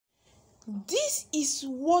This is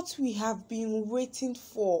what we have been waiting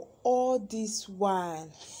for all this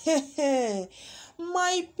while.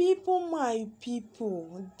 My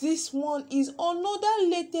people, this one is another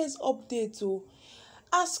latest update.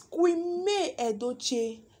 As Queen May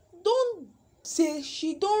Edochie don say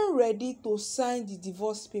she don ready to sign the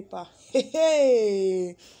divorce paper.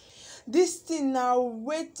 This thing na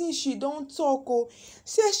wetin she don talk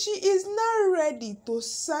say she is now ready to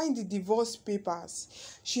sign the divorce papers.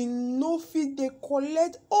 She no fit dey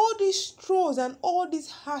collect all these trolls and all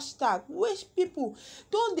these hashtags which people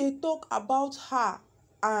don dey talk about her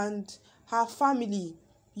and her family,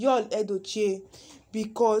 Edochie,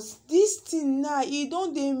 because this thing now e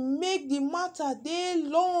don dey make the matter dey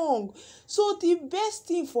long. So the best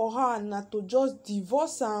thing for her na to just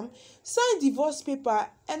divorce am, sign divorce paper,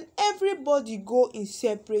 and everybody go in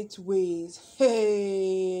separate ways.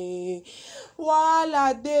 Hey,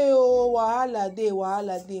 wahala dey wahala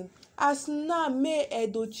dey. As now May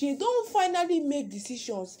Edochie don finally make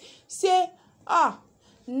decisions say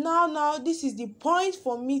now this is the point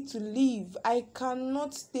for me to leave. I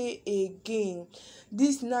cannot stay again.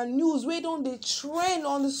 This na news wey don dey trend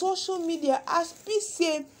on the social media as be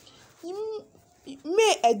say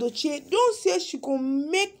May Edochie don say she go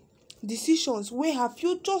make decisions wey her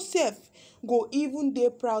future self go even dey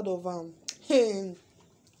proud of am. In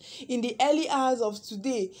the early hours of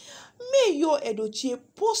today, May Edochie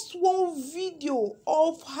post one video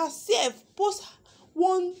of herself, post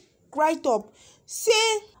one write-up say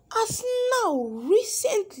as now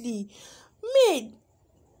recently May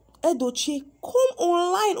Edochie come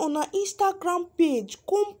online on her Instagram page,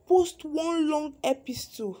 come post one long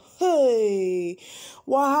epistle. Hey,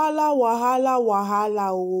 wahala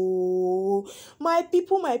my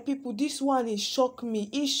people, this one is shock me.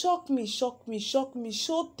 E shock me shote. Even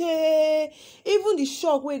the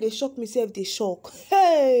shock wey dey shock me sef dey shock.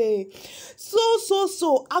 Hey, so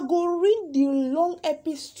I go read the long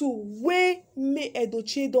epistle wey May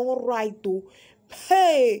Edochie don write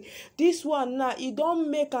Hey, this one now e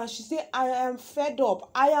don make am. She say I am fed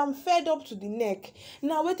up to the neck.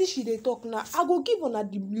 Now wetin she dey talk now, I go give una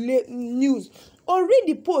the news or read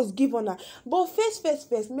the post give una, but first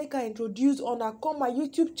make I introduce una come my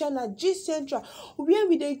YouTube channel Gist Central, where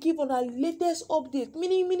we dey give una latest update,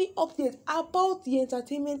 mini update about the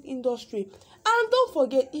entertainment industry. And don't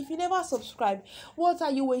forget, if you never subscribe, what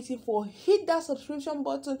are you waiting for? Hit that subscription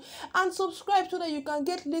button and subscribe so that you can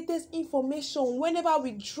get latest information whenever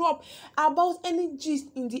we drop about any gist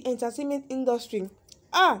in the entertainment industry.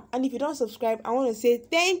 And if you don't subscribe, I want to say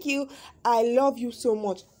thank you. I love you so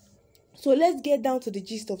much. So let's get down to the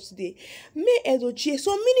gist of today. May Edochie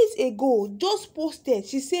some minutes ago just posted.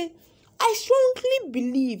 She said, I strongly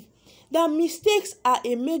believe that mistakes are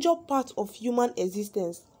a major part of human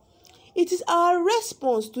existence. It is our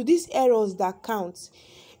response to these errors that counts.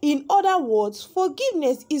 In other words,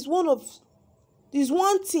 forgiveness is one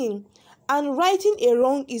thing and righting a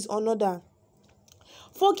wrong is another.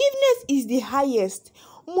 Forgiveness is the highest,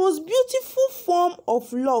 most beautiful form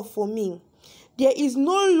of love for me. There is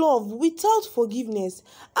no love without forgiveness,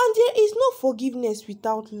 and there is no forgiveness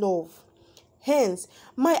without love. Hence,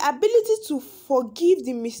 my ability to forgive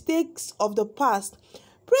the mistakes of the past,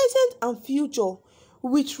 present and future,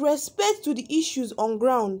 with respect to the issues on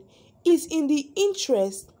ground, is in the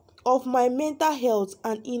interest of my mental health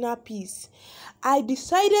and inner peace. I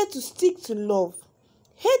decided to stick to love.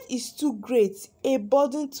 Hate is too great a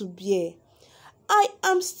burden to bear. I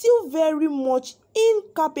am still very much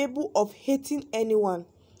incapable of hating anyone,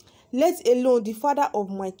 let alone the father of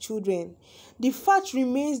my children. The fact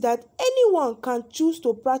remains that anyone can choose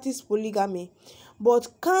to practice polygamy, but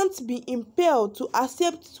can't be impelled to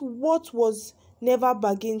accept what was never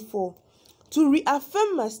bargained for. To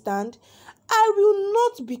reaffirm my stand, I will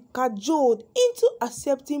not be cajoled into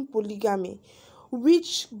accepting polygamy,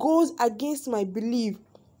 which goes against my belief,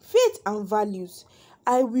 faith and values.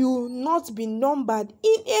 I will not be numbered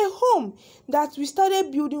in a home that we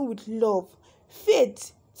started building with love,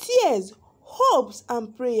 faith, tears, hopes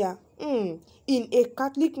and prayer. In a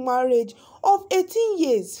Catholic marriage of 18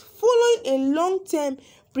 years following a long-term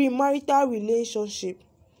premarital relationship.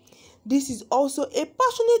 This is also a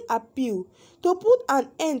passionate appeal to put an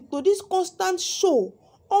end to this constant show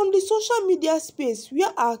on the social media space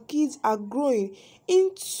where our kids are growing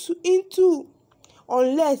into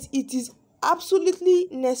unless it is absolutely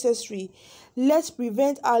necessary. Let's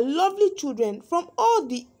prevent our lovely children from all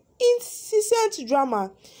the incessant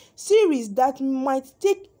drama series that might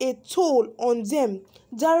take a toll on them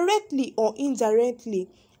directly or indirectly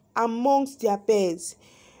amongst their peers.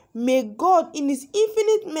 May God in his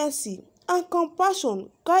infinite mercy and compassion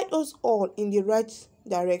guide us all in the right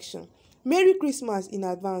direction. Merry Christmas in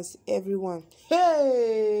advance, everyone.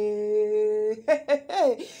 Hey,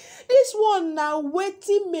 this one now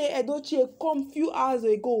waiting me Edochie come few hours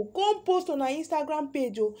ago. Come post on her Instagram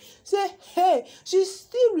page. Oh, say hey, she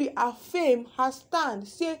still reaffirm her stand.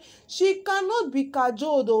 Say she cannot be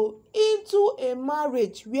cajoled into a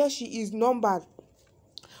marriage where she is numbered.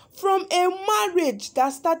 From a marriage that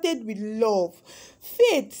started with love,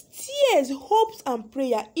 faith, tears, hopes, and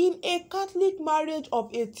prayer in a Catholic marriage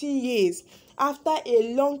of 18 years after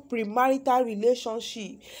a long premarital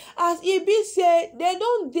relationship. As e be say, they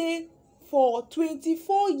don dey for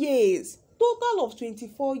 24 years, total of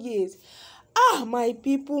 24 years. Ah, my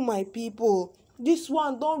people, this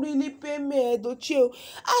one don really pain me Edochie.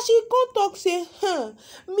 As she come talk say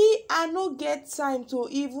me I no get time to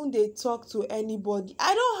even dey talk to anybody.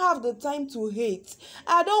 I don't have the time to hate.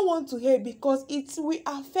 I don't want to hate because it will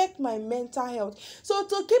affect my mental health. So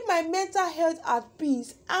to keep my mental health at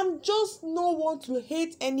peace, I'm just no want to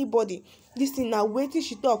hate anybody. This thing na wetin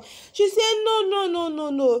she talk. She say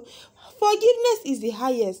no. Forgiveness is the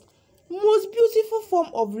highest, most beautiful form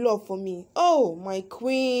of love for me. Oh, my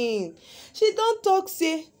queen. She don talk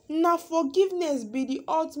say na forgiveness be the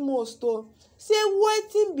utmost. Say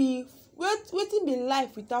wetin be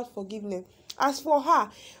life without forgiveness. As for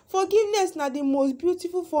her, forgiveness na the most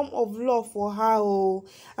beautiful form of love for her.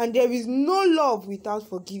 And there is no love without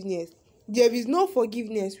forgiveness. There is no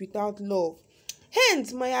forgiveness without love.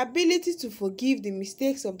 Hence, my ability to forgive the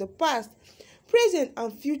mistakes of the past, present,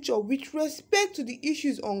 and future with respect to the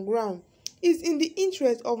issues on ground is in the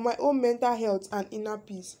interest of my own mental health and inner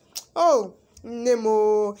peace. Oh,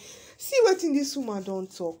 Nemo. See wetin this woman don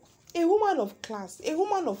talk. A woman of class, a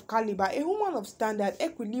woman of caliber, a woman of standard,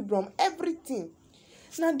 equilibrium, everything.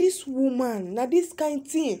 Na this woman, na this kind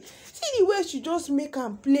thing. See the way she just make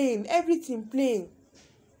am plain, everything plain.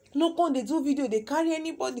 No come dey do video dey carry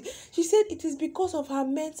anybody. She said it is because of her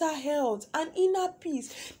mental health and inner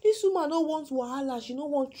peace. This woman no want wahala, she no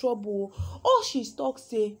want trouble. All she talk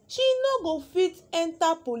say she no go fit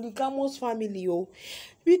enter polygamous family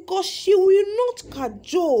because she will not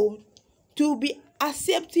cajole to be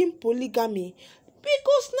accepting polygamy.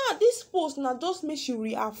 Because now this post na just make she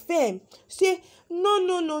reaffirm say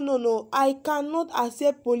no, I cannot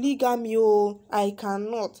accept polygamy. I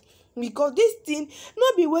cannot. Because this thing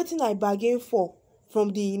no be wetin I bargain for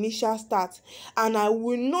from the initial start, and I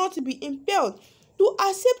will not be impelled to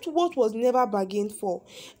accept what was never bargained for.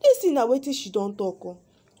 This thing na wetin she don talk.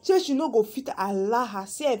 Say she no go fit allow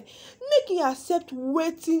herself make e accept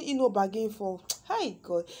wetin e no bargain for. Hi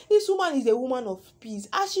God, this woman is a woman of peace.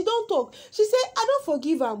 As she don talk, she say I don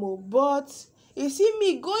forgive am but you see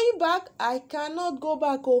me going back, I cannot go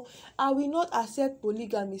back. I will not accept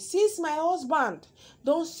polygamy since my husband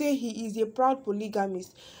don say he is a proud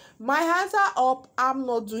polygamist. My hands are up. I'm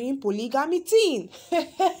not doing polygamy thing.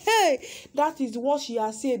 That is what she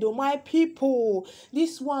has said. Oh, my people,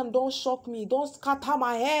 this one don't shock me, don't scatter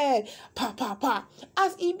my head. Pa.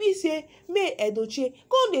 As e be say, me Edochie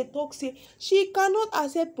come dey talk say she cannot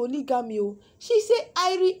accept polygamy. She say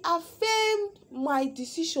I reaffirmed my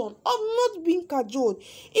decision of not being cajoled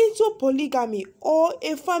into polygamy or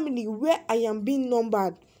a family where I am being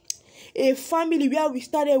numbered. A family where we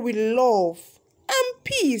started with love and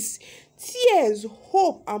peace, tears,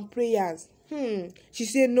 hope, and prayers. She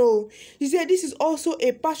said no. She said this is also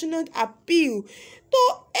a passionate appeal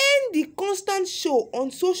to end the constant show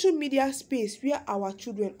on social media space where our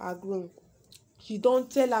children are growing. She don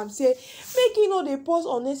tell am say make e no dey post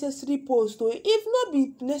unnecessary post if no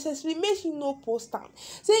be necessary make e no post am.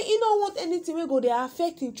 Say e no want anything wey go dey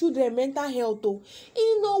affect im children mental health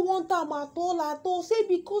e no want am at all. Say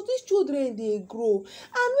because these children dey grow,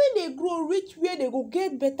 and when they grow reach where they go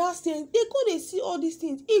get better sense, they go dey see all these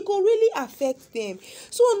things, e go really affect them.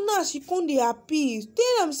 So now she come dey appeal,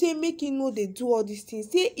 tell am say make e no dey do all these things,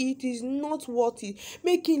 say it is not worth it,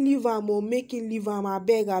 make e leave am make e leave am,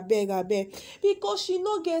 abeg. Because she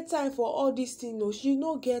no get time for all these things. She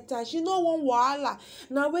no get time, she no want wahala.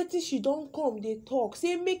 Na wetin she don come dey talk,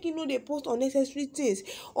 say make e no dey post unnecessary things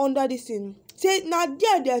under this thing. Say na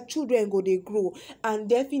there their children go dey grow, and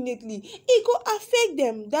definitely e go affect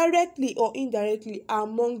them directly or indirectly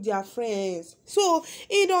among their friends. So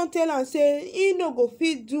e don tell am say e no go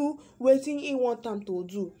fit do wetin e want am to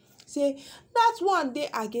do. Say that one dey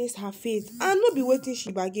against her faith and no be wetin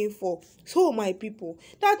she bargain for. So my people,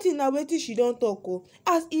 that thing na wetin she don talk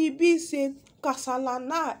as e be say kasala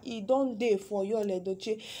now e don dey for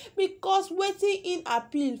yuledochie because wetin im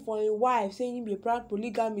appeal for im wife say im be proud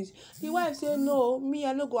polygamist, the wife say no, me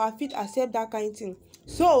I no go fit accept that kind thing.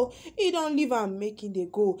 So he don leave am make im dey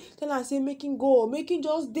go, tell am say make im go, make im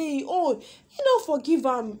just dey im own. He no forgive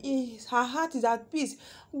am, her heart is at peace,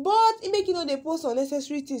 but make im no dey post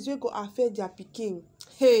unnecessary things wey go affect their pikin.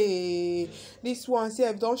 Hey, this one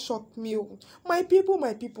sef don shock me o. My people,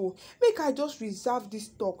 make I just reserve this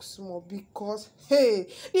talk small because hey,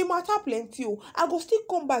 the matter plenty o. I go still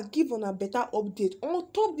come back give una better update on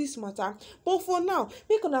top this matter, but for now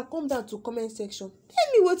make una come down to comment section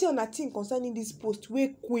tell me wetin una think concerning this post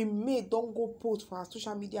wey Queen May don go post for her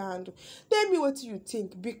social media handle. Tell me wetin you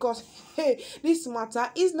think because hey, this matter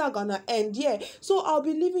is not gonna end here. So I'll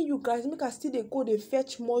be leaving you guys make I still dey go dey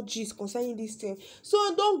fetch more gist concerning this thing. So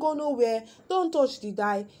don't go nowhere, don't touch the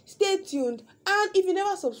dial, stay tuned, and if you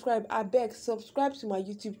never subscribe, abeg subscribe to my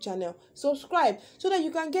YouTube channel. Subscribe so that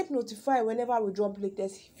you can get notified whenever we drop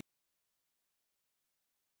latest.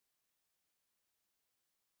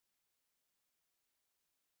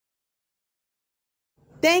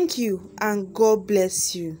 Thank you and God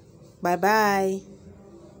bless you. Bye bye.